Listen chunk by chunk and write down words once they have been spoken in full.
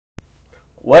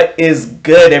What is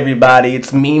good, everybody?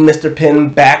 It's me, Mr. Pin,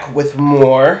 back with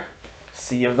more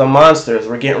Sea of the Monsters.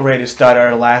 We're getting ready to start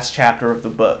our last chapter of the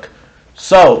book.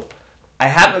 So, I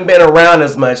haven't been around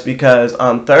as much because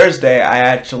on Thursday I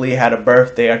actually had a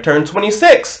birthday. I turned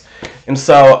 26. And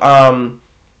so,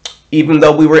 even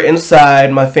though we were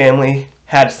inside, my family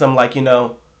had some,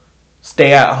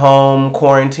 stay at home,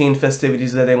 quarantine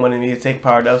festivities that they wanted me to take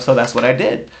part of. So that's what I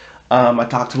did. I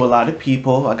talked to a lot of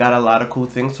people. I got a lot of cool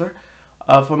things for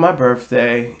my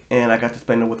birthday, and I got to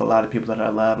spend it with a lot of people that I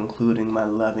love, including my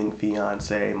loving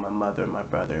fiance, my mother, my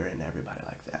brother, and everybody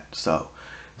like that. So,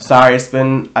 sorry, I've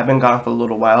been gone for a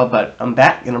little while, but I'm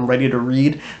back and I'm ready to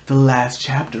read the last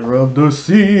chapter of the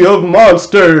Sea of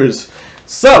Monsters.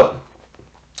 So,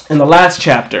 in the last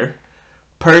chapter,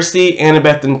 Percy,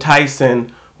 Annabeth, and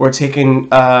Tyson were taking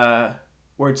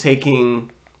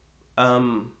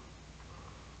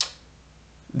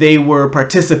they were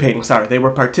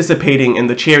participating in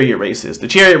the chariot races. The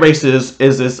chariot races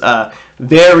is this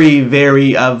very,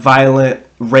 very violent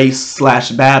race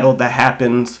 / battle that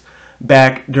happens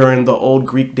back during the old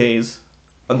Greek days,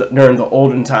 during the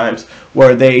olden times,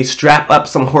 where they strap up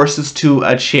some horses to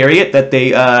a chariot that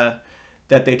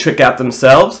they trick out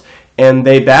themselves, and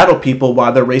they battle people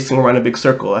while they're racing around a big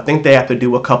circle. I think they have to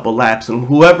do a couple laps, and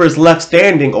whoever's left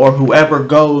standing or whoever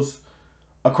goes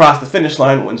across the finish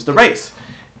line wins the race.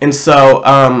 And so,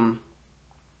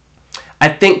 I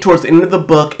think towards the end of the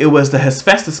book, it was the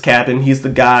Hephaestus cabin. He's the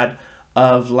god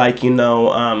of,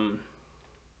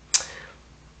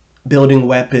 building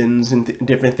weapons and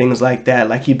different things like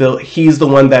that. He's the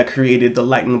one that created the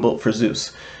lightning bolt for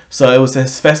Zeus. So it was the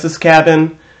Hephaestus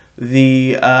cabin,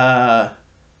 the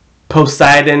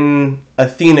Poseidon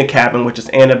Athena cabin, which is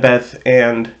Annabeth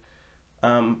and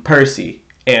Percy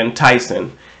and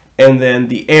Tyson. And then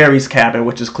the Ares cabin,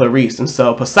 which is Clarice. And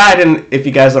so Poseidon, if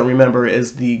you guys don't remember,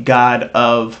 is the god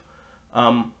of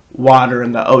water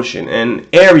and the ocean. And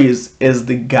Ares is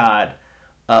the god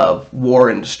of war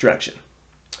and destruction.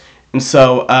 And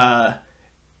so,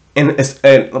 and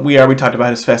we already talked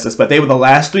about Hephaestus, but they were the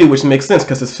last three, which makes sense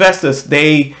because Hephaestus,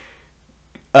 their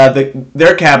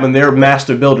cabin, they're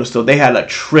master builders, so they had a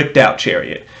tricked out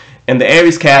chariot. And the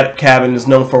Ares cabin is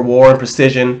known for war and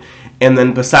precision. And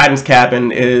then Poseidon's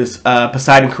cabin is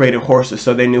Poseidon created horses,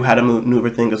 so they knew how to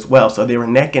maneuver things as well. So they were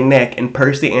neck and neck, and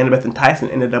Percy, Annabeth, and Tyson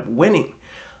ended up winning.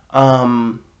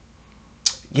 And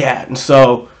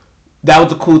so that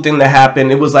was a cool thing that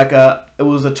happened. It was a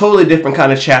totally different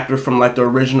kind of chapter from the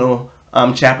original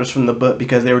chapters from the book,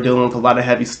 because they were dealing with a lot of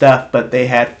heavy stuff. But they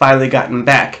had finally gotten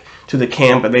back to the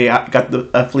camp, and they got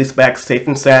the fleece back safe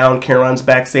and sound. Charon's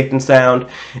back safe and sound,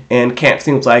 and camp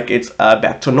seems like it's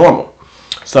back to normal.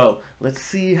 So, let's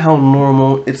see how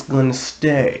normal it's going to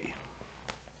stay.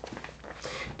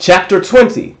 Chapter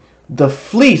 20. The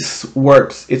fleece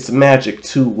works its magic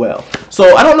too well.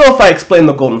 So, I don't know if I explained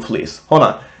the golden fleece. Hold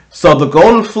on. So, the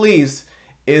golden fleece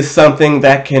is something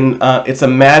that can, it's a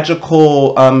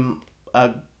magical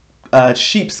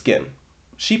sheepskin.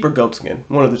 Sheep or goat skin,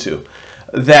 one of the two.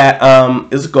 That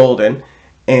is golden.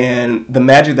 And the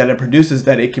magic that it produces is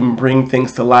that it can bring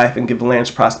things to life and give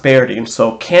lands prosperity. And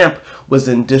so camp was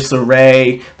in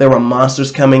disarray. There were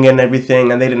monsters coming in and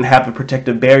everything, and they didn't have a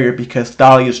protective barrier because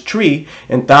Thalia's tree,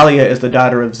 and Thalia is the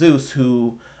daughter of Zeus,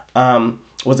 who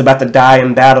was about to die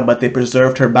in battle, but they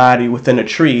preserved her body within a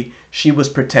tree. She was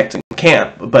protecting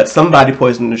camp, but somebody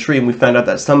poisoned the tree, and we found out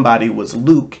that somebody was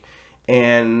Luke.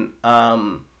 And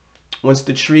once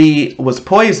the tree was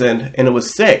poisoned and it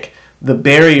was sick, the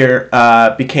barrier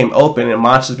became open, and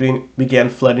monsters began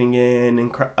flooding in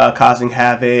and causing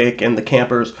havoc, and the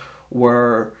campers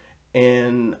were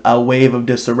in a wave of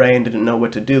disarray and didn't know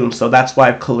what to do. And so that's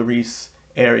why Clarice,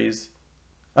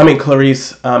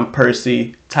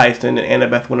 Percy, Tyson, and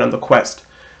Annabeth went on the quest,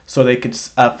 so they could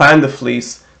find the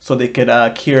fleece, so they could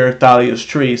cure Thalia's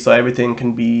tree, so everything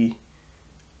can be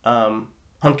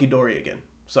hunky-dory again.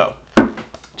 So,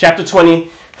 chapter 20,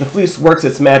 the fleece works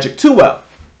its magic too well.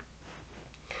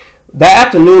 That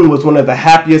afternoon was one of the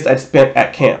happiest I'd spent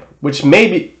at camp, which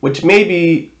maybe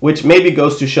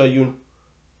goes to show you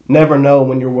never know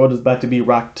when your world is about to be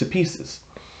rocked to pieces.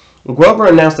 Grover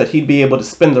announced that he'd be able to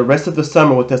spend the rest of the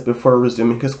summer with us before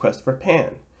resuming his quest for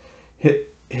Pan.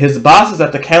 His bosses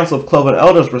at the Council of Cloven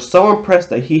Elders were so impressed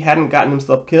that he hadn't gotten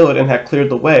himself killed and had cleared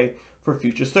the way for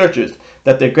future searchers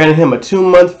that they granted him a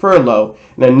 2-month furlough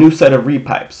and a new set of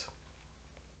repipes.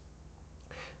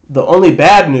 The only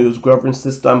bad news, Grover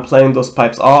insisted on playing those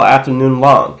pipes all afternoon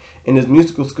long, and his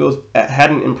musical skills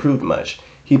hadn't improved much.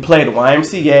 He played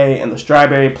YMCA, and the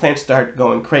strawberry plants started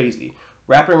going crazy,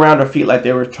 wrapping around our feet like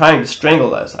they were trying to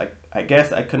strangle us. I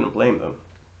guess I couldn't blame them.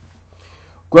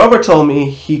 Grover told me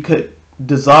he could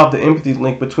dissolve the empathy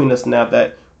link between us now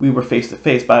that we were face to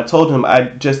face, but I told him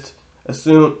I'd just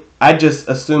assume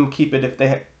keep it if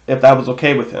that was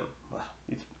okay with him. Wow,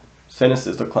 these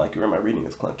sentences are clunky, or my reading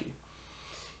is clunky.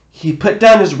 He put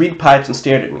down his reed pipes and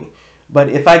stared at me. But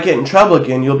if I get in trouble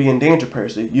again, you'll be in danger,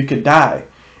 Percy. You could die.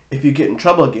 If you get in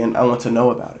trouble again, I want to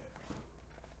know about it.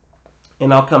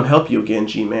 And I'll come help you again,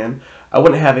 G-Man. I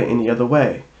wouldn't have it any other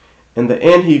way. In the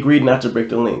end, he agreed not to break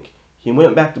the link. He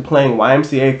went back to playing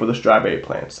YMCA for the strawberry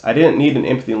plants. I didn't need an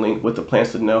empathy link with the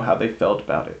plants to know how they felt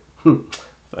about it.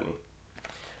 Funny.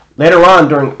 Later on,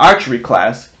 during archery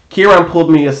class, Kieran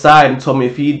pulled me aside and told me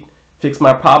if he'd fix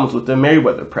my problems with the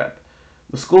Merriweather prep.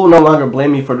 The school no longer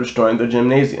blamed me for destroying the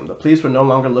gymnasium. The police were no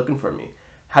longer looking for me.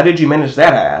 How did you manage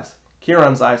that, I asked.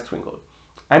 Kieran's eyes twinkled.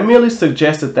 I merely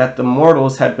suggested that the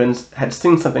mortals had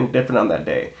seen something different on that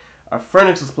day. A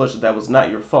furnace explosion that was not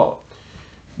your fault.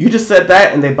 You just said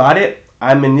that and they bought it?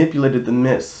 I manipulated the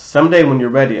mist. Someday when you're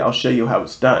ready, I'll show you how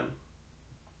it's done.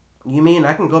 You mean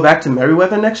I can go back to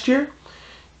Merriweather next year?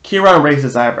 Kieran raised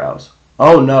his eyebrows.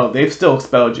 Oh no, they've still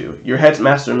expelled you. Your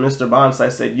headmaster, Mr.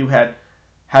 Bonsai, said you had,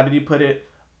 how did he put it,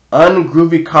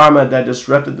 ungroovy karma that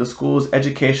disrupted the school's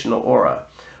educational aura.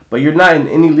 But you're not in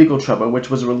any legal trouble, which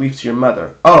was a relief to your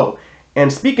mother. Oh,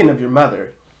 and speaking of your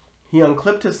mother, he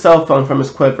unclipped his cell phone from his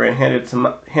quiver and handed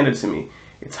it to me.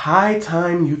 It's high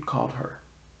time you'd called her.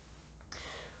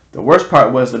 The worst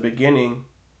part was the beginning.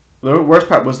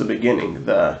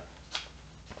 The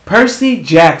Percy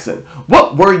Jackson.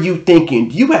 What were you thinking?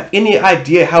 Do you have any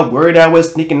idea how worried I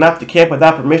was sneaking off the camp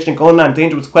without permission, going on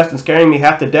dangerous quests and scaring me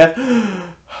half to death?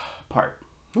 Part.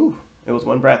 Whew, it was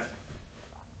one breath.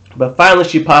 But finally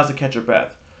she paused to catch her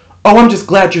breath. Oh, I'm just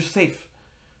glad you're safe.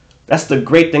 That's the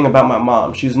great thing about my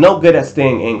mom. She's no good at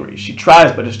staying angry. She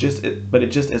tries, but it just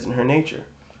isn't her nature.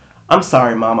 I'm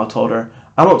sorry, Mom, I told her.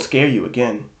 I won't scare you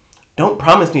again. Don't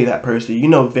promise me that, Percy. You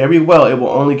know very well it will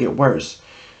only get worse.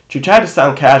 She tried to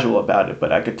sound casual about it,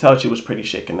 but I could tell she was pretty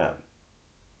shaken up.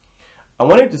 I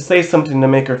wanted to say something to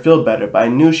make her feel better, but I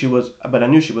knew she was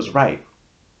right.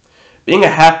 Being a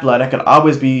half-blood, I could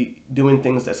always be doing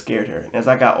things that scared her, and as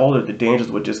I got older, the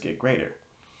dangers would just get greater.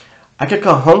 I could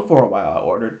come home for a while, I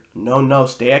ordered. No,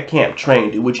 stay at camp, train,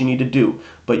 do what you need to do,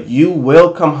 but you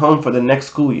will come home for the next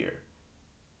school year.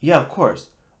 Yeah, of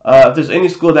course. If there's any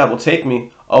school that will take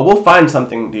me, oh, we'll find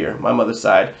something, dear, my mother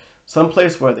sighed. Some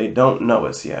place where they don't know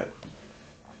us yet.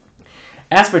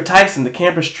 As for Tyson, the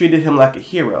campers treated him like a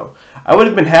hero. I would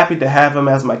have been happy to have him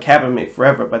as my cabin mate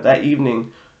forever, but that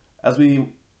evening, as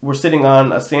we were sitting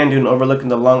on a sand dune overlooking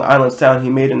the Long Island Sound, he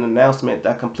made an announcement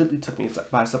that completely took me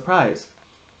by surprise.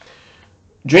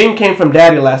 Dream came from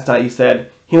Daddy last night, he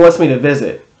said. He wants me to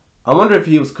visit. I wonder if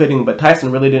he was kidding, but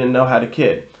Tyson really didn't know how to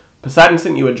kid. Poseidon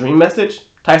sent you a dream message?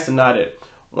 Tyson nodded.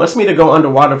 Wants me to go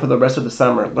underwater for the rest of the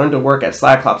summer, learn to work at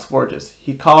Cyclops Forges.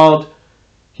 He called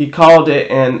it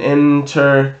an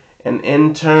internship?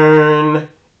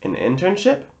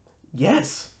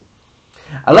 Yes.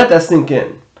 I let that sink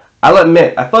in. I'll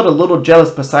admit, I felt a little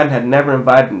jealous Poseidon had never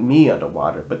invited me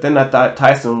underwater, but then I thought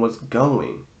Tyson was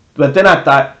going.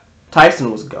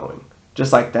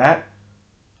 Just like that?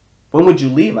 When would you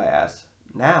leave, I asked.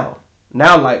 Now.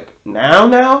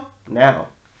 Now?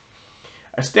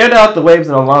 I stared out the waves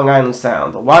on the Long Island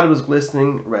Sound. The water was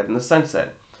glistening red in the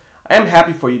sunset. I am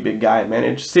happy for you, big guy, I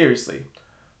managed. Seriously.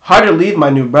 Hard to leave my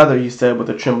new brother, he said with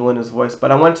a tremble in his voice,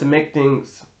 but I want to make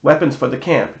weapons for the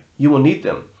camp. You will need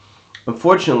them.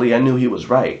 Unfortunately, I knew he was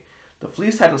right. The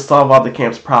fleece hadn't solved all the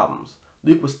camp's problems.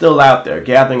 Luke was still out there,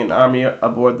 gathering an army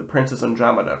aboard the Princess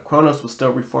Andromeda. Kronos was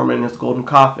still reforming his golden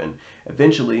coffin.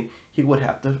 Eventually, he would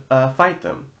have to fight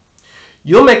them.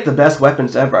 You'll make the best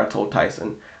weapons ever, I told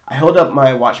Tyson. I held up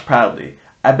my watch proudly.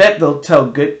 I bet they'll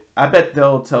tell good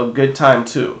time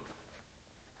too.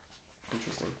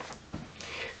 Interesting.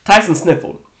 Tyson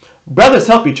sniffled. Brothers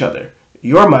help each other.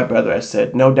 You're my brother, I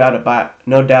said, no doubt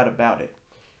about it.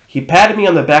 He patted me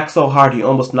on the back so hard he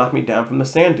almost knocked me down from the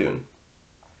sand dune.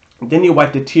 Then he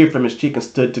wiped a tear from his cheek and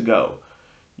stood to go.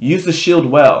 Use the shield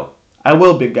well. I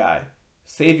will, big guy.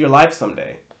 Save your life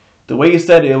someday. The way he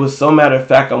said it was so matter of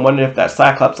fact I wondered if that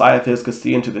Cyclops eye of his could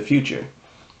see into the future.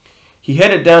 He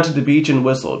headed down to the beach and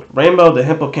whistled. Rainbow, the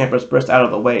hippocampus, burst out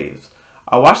of the waves.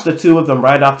 I watched the two of them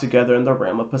ride off together in the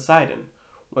realm of Poseidon.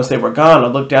 Once they were gone, I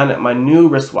looked down at my new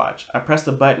wristwatch. I pressed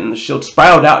a button and the shield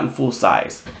spiraled out in full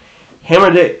size.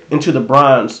 Hammered it into the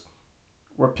bronze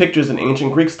were pictures in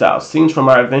ancient Greek style, scenes from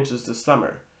our adventures this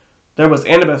summer. There was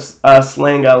Annabeth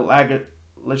slaying a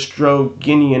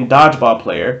Lastroginian dodgeball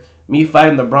player, Me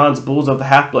fighting the bronze bulls of the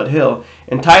Half-Blood Hill,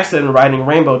 and Tyson riding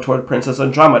Rainbow toward Princess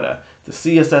Andromeda, the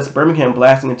CSS Birmingham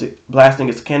blasting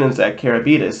its cannons at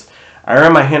Carabitas. I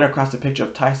ran my hand across the picture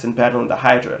of Tyson battling the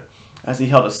Hydra, as he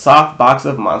held a soft box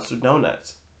of monster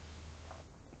donuts.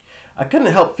 I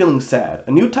couldn't help feeling sad.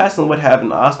 I knew Tyson would have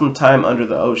an awesome time under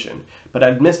the ocean, but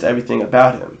I'd missed everything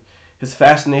about him. His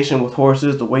fascination with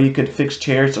horses, the way he could fix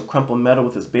chairs or crumple metal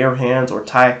with his bare hands or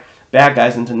tie bad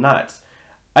guys into knots.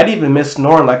 I'd even missed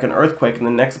snoring like an earthquake in the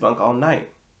next bunk all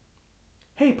night.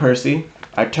 "Hey, Percy."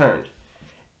 I turned.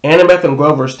 Annabeth and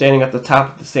Grover were standing at the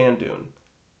top of the sand dune.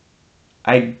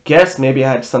 I guess maybe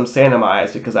I had some sand in my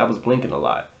eyes because I was blinking a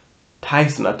lot.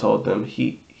 "Tyson," I told them.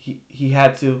 He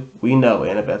had to." "We know,"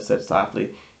 Annabeth said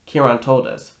softly. "Kieran told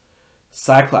us."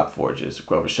 "Cyclop forges,"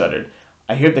 Grover shuddered.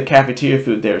 "I hear the cafeteria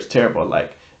food there is terrible,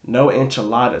 like no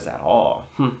enchiladas at all."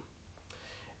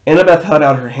 Annabeth held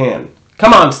out her hand.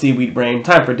 "Come on, seaweed brain,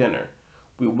 time for dinner."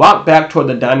 We walked back toward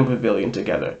the dining pavilion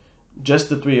together, just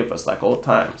the three of us like old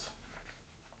times.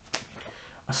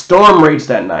 A storm raged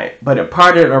that night, but it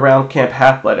parted around Camp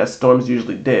Half-Blood as storms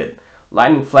usually did.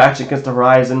 Lightning flashed against the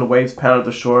horizon, waves pounded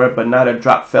the shore, but not a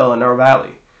drop fell in our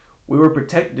valley. We were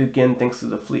protected again thanks to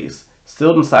the fleece,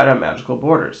 sealed inside our magical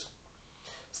borders.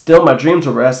 Still, my dreams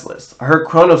were restless. I heard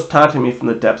Kronos taunting me from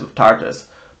the depths of Tartarus.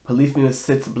 "Polyphemus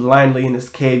sits blindly in his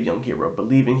cave, young hero,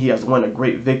 believing he has won a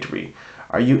great victory.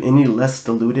 Are you any less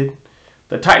deluded?"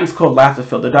 The Titan's cold laughter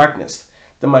filled the darkness.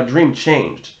 Then my dream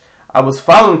changed. I was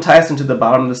following Tyson to the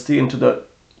bottom of the sea into the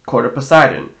court of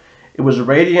Poseidon. It was a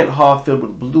radiant hall filled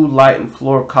with blue light and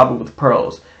floor cobbled with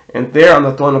pearls, and there on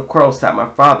the throne of coral sat my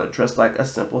father, dressed like a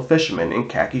simple fisherman in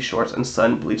khaki shorts and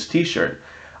sun-bleached t-shirt.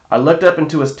 I looked up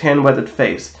into his tan-weathered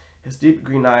face, his deep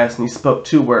green eyes, and he spoke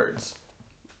 2 words.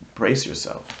 "Brace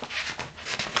yourself."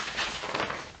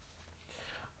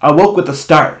 I woke with a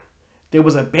start. There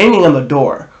was a banging on the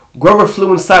door. Grover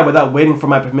flew inside without waiting for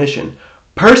my permission.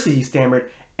 "Percy," he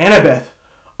stammered. "Annabeth!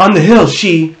 On the hill,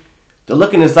 she—" The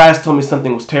look in his eyes told me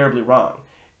something was terribly wrong.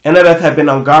 Annabeth had been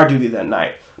on guard duty that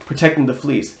night, protecting the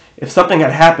fleece. If something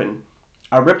had happened—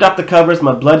 I ripped off the covers,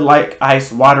 my blood like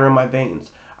ice, water in my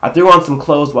veins. I threw on some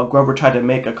clothes while Grover tried to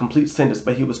make a complete sentence,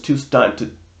 but he was too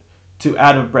stunned, too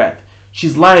out of breath.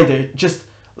 "She's lying there, just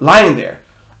lying there."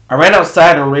 I ran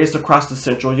outside and raced across the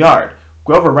central yard.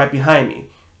 Grover right behind me.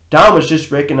 Dawn was just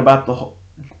breaking, but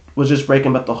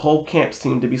the whole camp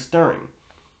seemed to be stirring.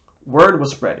 Word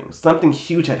was spreading. Something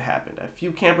huge had happened. A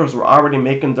few campers were already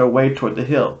making their way toward the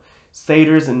hill.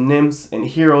 Satyrs and nymphs and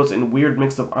heroes in weird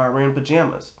mix of armor and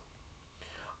pajamas.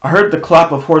 I heard the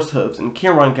clop of horse hooves, and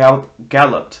Kieran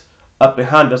galloped up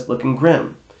behind us looking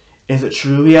grim. "Is it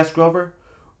true?" he asked Grover.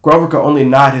 Grover could only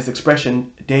nod, his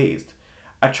expression dazed.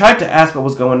 I tried to ask what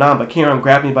was going on, but Kieran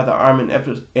grabbed me by the arm and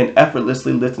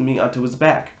effortlessly lifted me onto his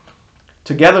back.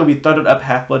 Together we thundered up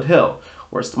Half-Blood Hill,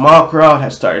 where a small crowd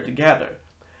had started to gather.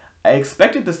 I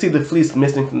expected to see the fleece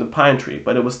missing from the pine tree,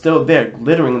 but it was still there,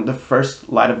 glittering in the first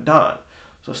light of dawn.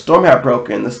 So a storm had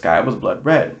broken, and the sky was blood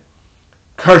red.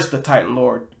 "Curse the Titan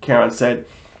Lord," Kieran said.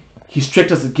 "He's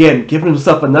tricked us again, giving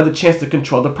himself another chance to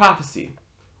control the prophecy."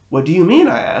 "What do you mean?"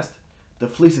 I asked. "The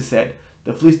fleece," he said.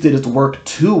 "The fleece did its work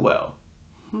too well."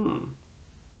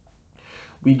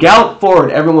 We galloped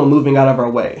forward, everyone moving out of our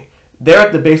way. There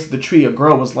at the base of the tree, a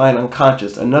girl was lying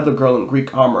unconscious. Another girl in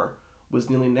Greek armor was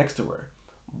kneeling next to her.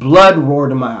 Blood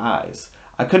roared in my eyes.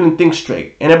 I couldn't think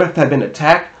straight. Annabeth had been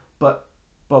attacked, but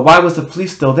why was the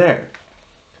fleece still there?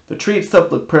 The tree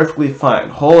itself looked perfectly fine,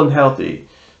 whole and healthy,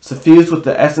 suffused with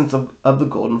the essence of the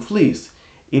golden fleece.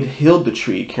 It healed the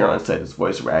tree, Kieran said, his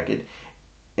voice ragged,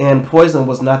 and poison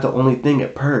was not the only thing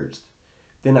it purged.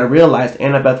 Then I realized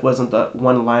Annabeth wasn't the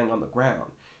one lying on the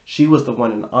ground. She was the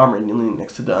one in armor kneeling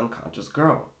next to the unconscious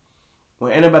girl.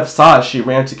 When Annabeth saw us, she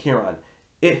ran to Kieran.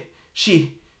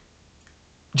 She,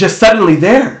 just suddenly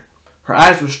there. Her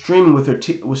eyes were streaming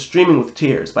with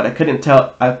tears, but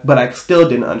I still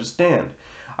didn't understand.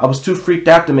 I was too freaked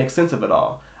out to make sense of it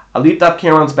all. I leaped off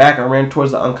Kieran's back and ran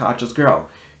towards the unconscious girl.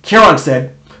 Kieran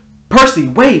said, "Percy,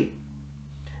 wait!"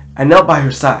 I knelt by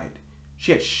her side.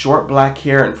 She had short black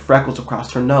hair and freckles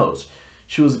across her nose.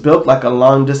 She was built like a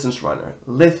long-distance runner,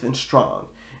 lithe and strong,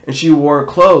 and she wore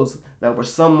clothes that were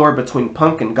somewhere between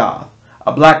punk and goth.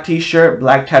 A black t-shirt,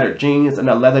 black tattered jeans, and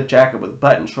a leather jacket with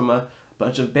buttons from a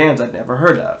bunch of bands I'd never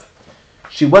heard of.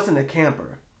 She wasn't a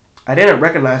camper. I didn't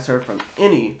recognize her from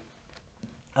any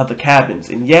of the cabins,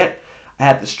 and yet I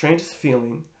had the strangest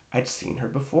feeling I'd seen her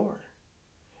before.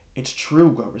 "It's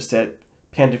true," Grover said,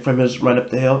 panting from his run up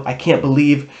the hill. "I can't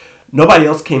believe—" Nobody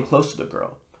else came close to the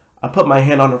girl. I put my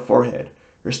hand on her forehead.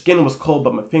 Her skin was cold,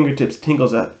 but my fingertips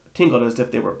tingled as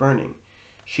if they were burning.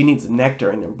 She needs nectar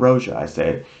and ambrosia, I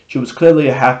said. She was clearly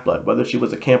a half-blood, whether she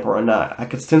was a camper or not. I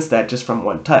could sense that just from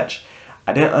one touch.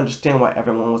 I didn't understand why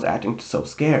everyone was acting so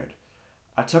scared.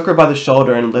 I took her by the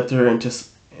shoulder and lifted her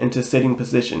into sitting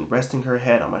position, resting her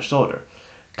head on my shoulder.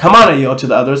 Come on, I yelled to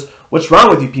the others. What's wrong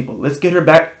with you people? Let's get her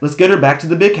back to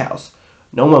the big house.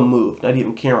 No one moved, not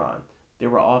even Kieran. They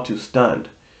were all too stunned.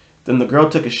 Then the girl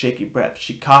took a shaky breath.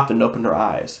 She coughed and opened her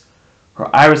eyes.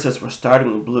 Her irises were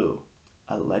startlingly blue.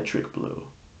 Electric blue.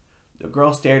 The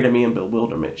girl stared at me in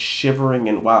bewilderment, shivering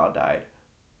and wild-eyed.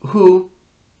 Who?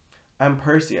 I'm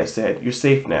Percy, I said. You're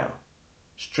safe now.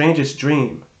 Strangest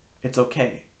dream. It's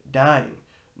okay. Dying.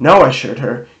 No, I assured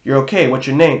her. You're okay. What's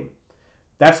your name?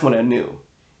 That's when I knew.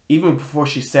 Even before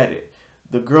she said it,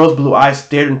 the girl's blue eyes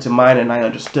stared into mine and I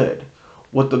understood.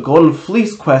 What the Golden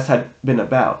Fleece quest had been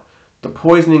about. The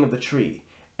poisoning of the tree.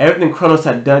 Everything Kronos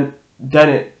had done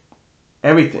it.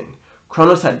 Everything.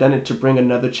 Kronos had done it to bring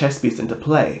another chess piece into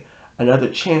play.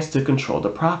 Another chance to control the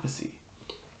prophecy.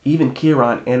 Even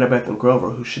Kieran, Annabeth, and Grover,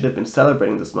 who should have been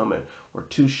celebrating this moment, were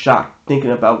too shocked,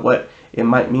 thinking about what it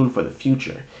might mean for the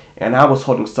future. And I was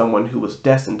holding someone who was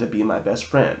destined to be my best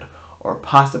friend, or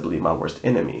possibly my worst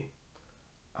enemy.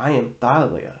 I am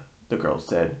Thalia, the girl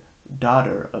said,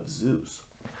 daughter of Zeus.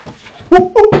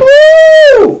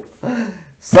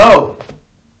 So,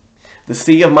 the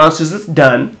Sea of Monsters is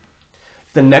done.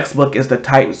 The next book is The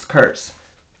Titan's Curse.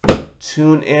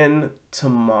 Tune in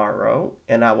tomorrow,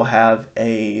 and I will have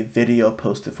a video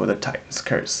posted for The Titan's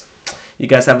Curse. You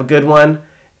guys have a good one,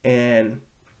 and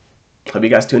hope you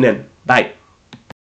guys tune in. Bye.